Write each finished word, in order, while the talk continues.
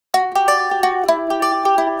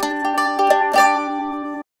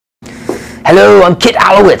Hello, I'm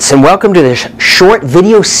Allowitz, and welcome to this short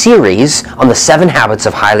video series on the 7 Habits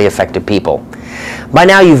of Highly Effective People. By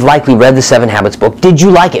now you've likely read the 7 Habits book. Did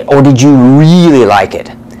you like it, or did you really like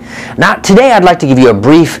it? Now today I'd like to give you a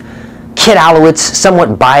brief Allowitz,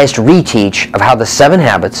 somewhat biased reteach of how the 7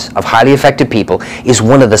 Habits of Highly Effective People is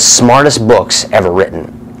one of the smartest books ever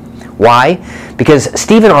written. Why? Because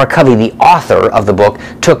Stephen R. Covey, the author of the book,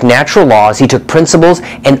 took natural laws, he took principles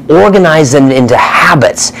and organized them into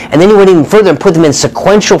habits. And then he went even further and put them in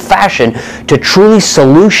sequential fashion to truly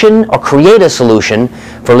create a solution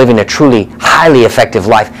for living a truly highly effective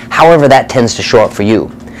life, however that tends to show up for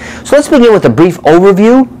you. So let's begin with a brief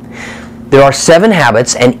overview. There are 7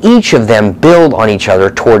 habits, and each of them build on each other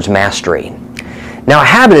towards mastery. Now, a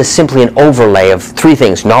habit is simply an overlay of 3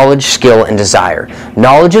 things: knowledge, skill, and desire.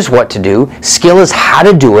 Knowledge is what to do, skill is how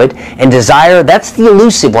to do it, and desire, that's the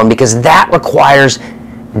elusive one because that requires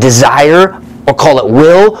desire, or call it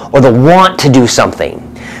will, or the want to do something.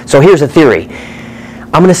 So here's a theory.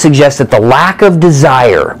 I'm going to suggest that the lack of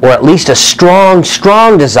desire, or at least a strong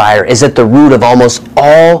desire, is at the root of almost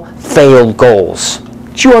all failed goals.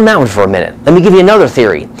 Chew on that one for a minute. Let me give you another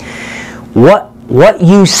theory. What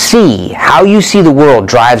you see, how you see the world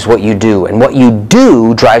drives what you do, and what you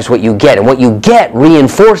do drives what you get, and what you get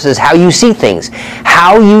reinforces how you see things.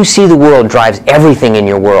 How you see the world drives everything in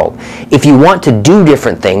your world. If you want to do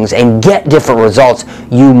different things and get different results,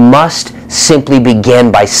 you must simply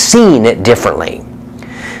begin by seeing it differently.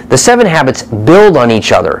 The 7 habits build on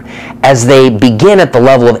each other as they begin at the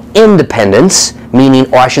level of independence,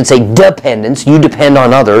 meaning, or I should say dependence, you depend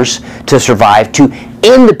on others to survive, to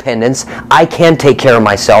independence, I can take care of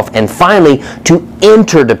myself, and finally to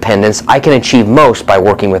interdependence, I can achieve most by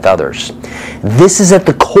working with others. This is at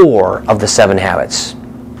the core of the 7 habits.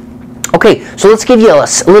 Okay, so let's give you a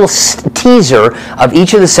little teaser of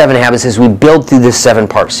each of the 7 habits as we build through this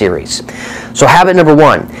 7-part series. So habit number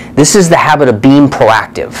 1, this is the habit of being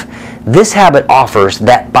proactive. This habit offers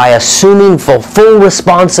that by assuming full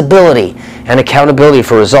responsibility and accountability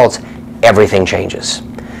for results, everything changes.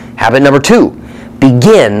 Habit number 2,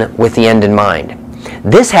 begin with the end in mind.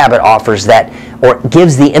 This habit offers that, or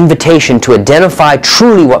gives the invitation to identify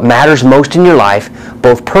truly what matters most in your life,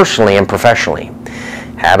 both personally and professionally.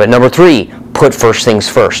 Habit number 3, put first things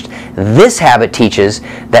first. This habit teaches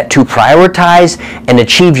that to prioritize and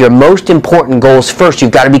achieve your most important goals first,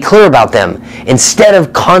 you've got to be clear about them instead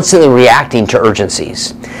of constantly reacting to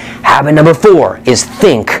urgencies. Habit number 4 is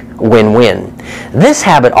think win-win. This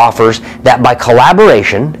habit offers that by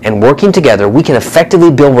collaboration and working together, we can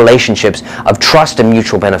effectively build relationships of trust and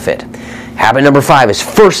mutual benefit. Habit number 5 is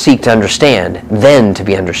first seek to understand, then to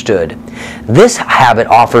be understood. This habit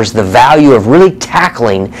offers the value of really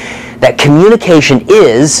tackling that communication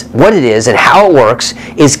is what it is and how it works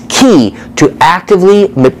is key to actively,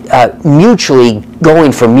 mutually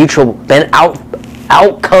going for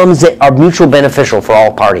outcomes that are mutually beneficial for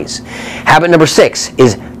all parties. Habit number 6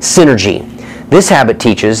 is synergy. This habit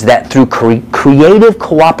teaches that through creative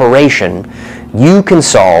cooperation, you can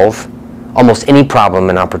solve almost any problem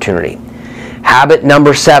and opportunity. Habit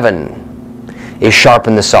number 7 is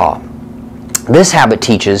sharpen the saw. This habit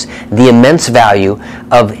teaches the immense value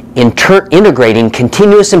of integrating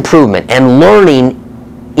continuous improvement and learning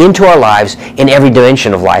into our lives in every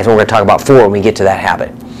dimension of life. And we're going to talk about 4 when we get to that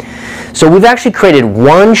habit. So we've actually created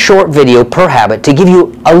 1 short video per habit to give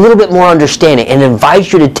you a little bit more understanding and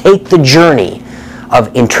invite you to take the journey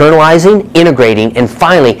of internalizing, integrating, and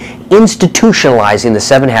finally institutionalizing the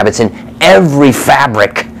 7 habits in every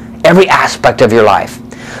fabric, every aspect of your life.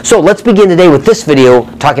 So let's begin today with this video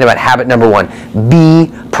talking about habit number 1, be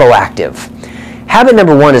proactive. Habit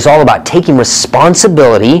number 1 is all about taking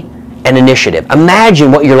responsibility and initiative.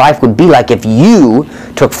 Imagine what your life would be like if you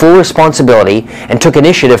took full responsibility and took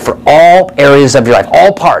initiative for all areas of your life,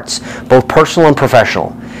 all parts, both personal and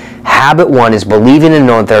professional. Habit 1 is believing and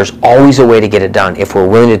knowing there's always a way to get it done if we're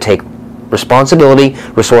willing to take responsibility,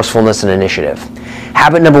 resourcefulness, and initiative.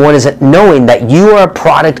 Habit number 1 is knowing that you are a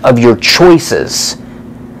product of your choices.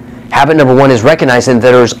 Habit number 1 is recognizing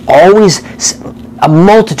that there's always a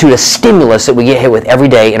multitude of stimulus that we get hit with every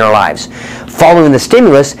day in our lives. Following the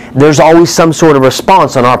stimulus, there's always some sort of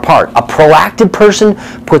response on our part. A proactive person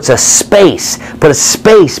puts a space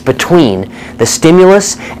between the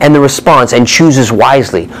stimulus and the response and chooses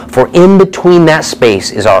wisely. For in between that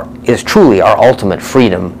space is truly our ultimate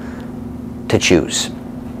freedom to choose.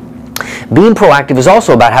 Being proactive is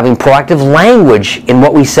also about having proactive language in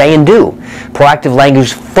what we say and do. Proactive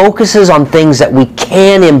language focuses on things that we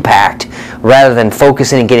can impact rather than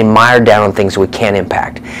focusing and getting mired down on things we can't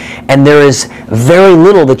impact. And there is very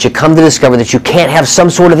little that you come to discover that you can't have some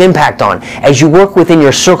sort of impact on. As you work within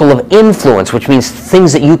your circle of influence, which means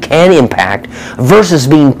things that you can impact, versus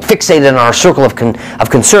being fixated on our circle of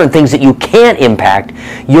concern, things that you can't impact,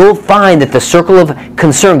 you'll find that the circle of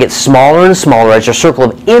concern gets smaller and smaller as your circle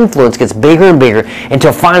of influence gets bigger and bigger,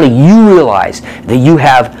 until finally you realize that you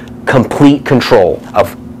have complete control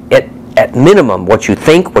of, at minimum, what you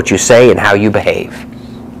think, what you say, and how you behave.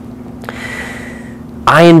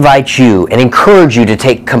 I invite you and encourage you to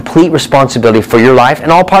take complete responsibility for your life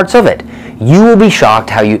and all parts of it. You will be shocked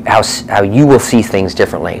how you will see things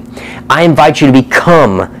differently. I invite you to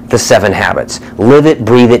become the 7 habits. Live it,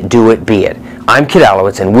 breathe it, do it, be it. I'm Kid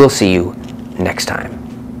Allowitz, and we'll see you next time.